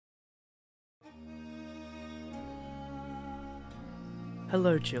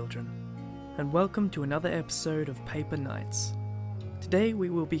Hello children, and welcome to another episode of Paper Knights. Today we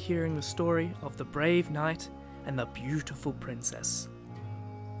will be hearing the story of the brave knight and the beautiful princess.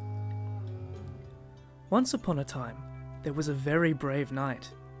 Once upon a time, there was a very brave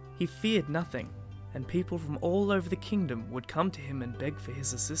knight. He feared nothing, and people from all over the kingdom would come to him and beg for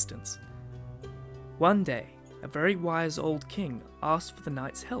his assistance. One day, a very wise old king asked for the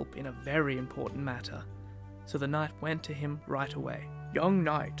knight's help in a very important matter, so the knight went to him right away. "Young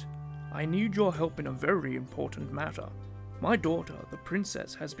knight, I need your help in a very important matter. My daughter, the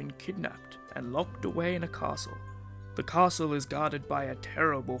princess, has been kidnapped and locked away in a castle. The castle is guarded by a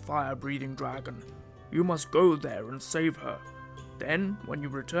terrible fire-breathing dragon. You must go there and save her. Then, when you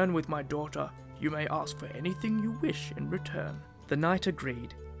return with my daughter, you may ask for anything you wish in return." The knight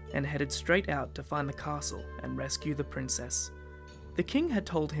agreed, and headed straight out to find the castle and rescue the princess. The king had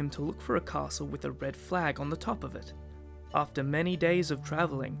told him to look for a castle with a red flag on the top of it. After many days of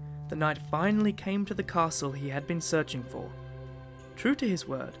travelling, the knight finally came to the castle he had been searching for. True to his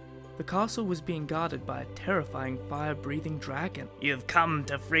word, the castle was being guarded by a terrifying fire-breathing dragon. "You've come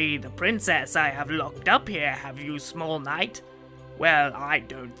to free the princess I have locked up here, have you, small knight? Well, I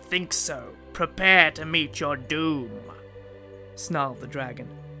don't think so. Prepare to meet your doom," snarled the dragon.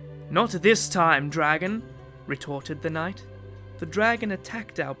 "Not this time, dragon," retorted the knight. The dragon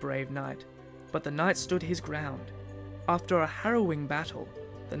attacked our brave knight, but the knight stood his ground. After a harrowing battle,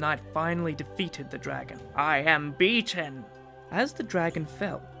 the knight finally defeated the dragon. "I am beaten." As the dragon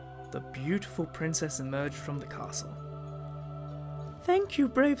fell, the beautiful princess emerged from the castle. "Thank you,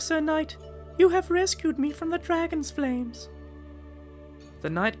 brave Sir Knight. You have rescued me from the dragon's flames."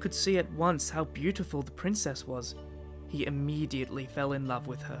 The knight could see at once how beautiful the princess was. He immediately fell in love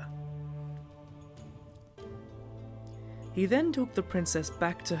with her. He then took the princess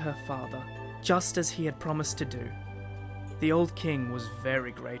back to her father, just as he had promised to do. The old king was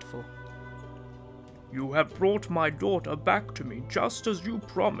very grateful. "You have brought my daughter back to me just as you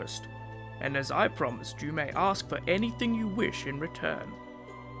promised, and as I promised, you may ask for anything you wish in return."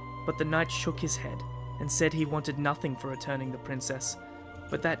 But the knight shook his head and said he wanted nothing for returning the princess,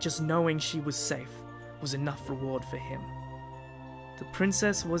 but that just knowing she was safe was enough reward for him. The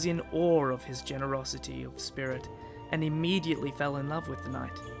princess was in awe of his generosity of spirit and immediately fell in love with the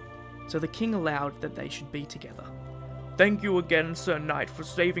knight, so the king allowed that they should be together. "Thank you again, Sir Knight, for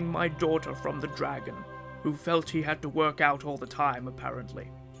saving my daughter from the dragon, who felt he had to work out all the time, apparently."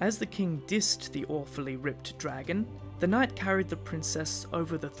 As the king dissed the awfully ripped dragon, the knight carried the princess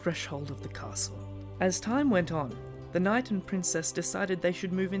over the threshold of the castle. As time went on, the knight and princess decided they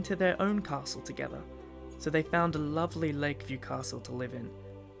should move into their own castle together, so they found a lovely Lakeview castle to live in.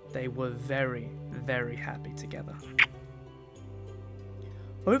 They were very, very happy together.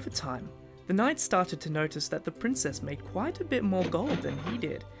 Over time, the knight started to notice that the princess made quite a bit more gold than he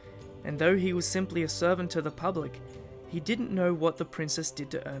did, and though he was simply a servant to the public, he didn't know what the princess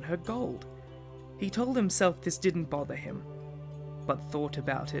did to earn her gold. He told himself this didn't bother him, but thought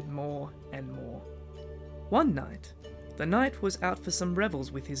about it more and more. One night, the knight was out for some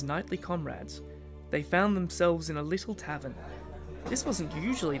revels with his knightly comrades. They found themselves in a little tavern. This wasn't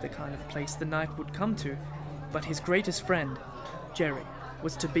usually the kind of place the knight would come to, but his greatest friend, Jerry,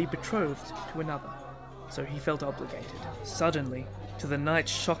 was to be betrothed to another, so he felt obligated. Suddenly, to the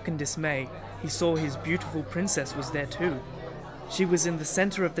knight's shock and dismay, he saw his beautiful princess was there too. She was in the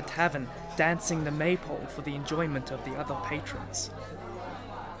center of the tavern, dancing the maypole for the enjoyment of the other patrons.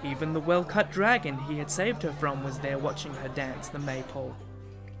 Even the well-cut dragon he had saved her from was there watching her dance the maypole.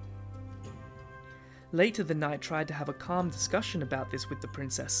 Later the knight tried to have a calm discussion about this with the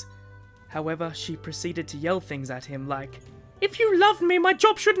princess. However, she proceeded to yell things at him like, "If you loved me, my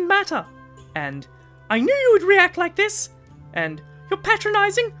job shouldn't matter," and "I knew you would react like this," and "You're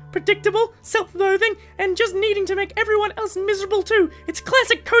patronizing, predictable, self-loathing, and just needing to make everyone else miserable too. It's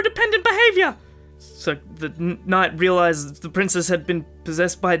classic codependent behavior." So the knight realized the princess had been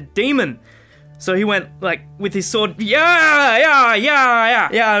possessed by a demon. So he went, like, with his sword, yeah,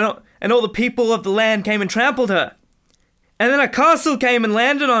 and all the people of the land came and trampled her. And then a castle came and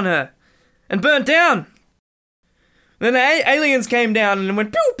landed on her, and burnt down. Then the aliens came down and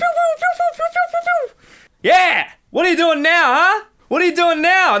went, pew, pew, pew, pew, pew, pew, pew, pew. "Yeah, what are you doing now, huh? What are you doing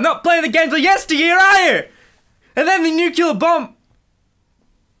now? Not playing the games of yesteryear, are you? And then the nuclear bomb."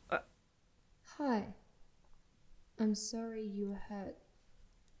 Hi. I'm sorry you were hurt.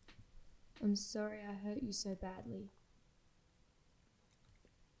 I'm sorry I hurt you so badly.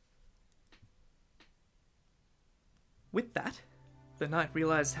 With that, the knight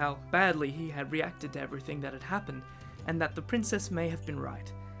realized how badly he had reacted to everything that had happened, and that the princess may have been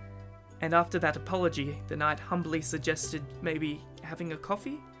right. And after that apology, the knight humbly suggested maybe having a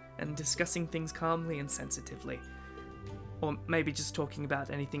coffee and discussing things calmly and sensitively. Or maybe just talking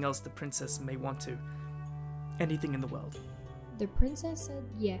about anything else the princess may want to. Anything in the world. The princess said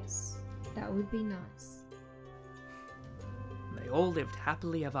yes, that would be nice. They all lived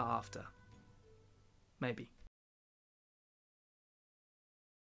happily ever after. Maybe.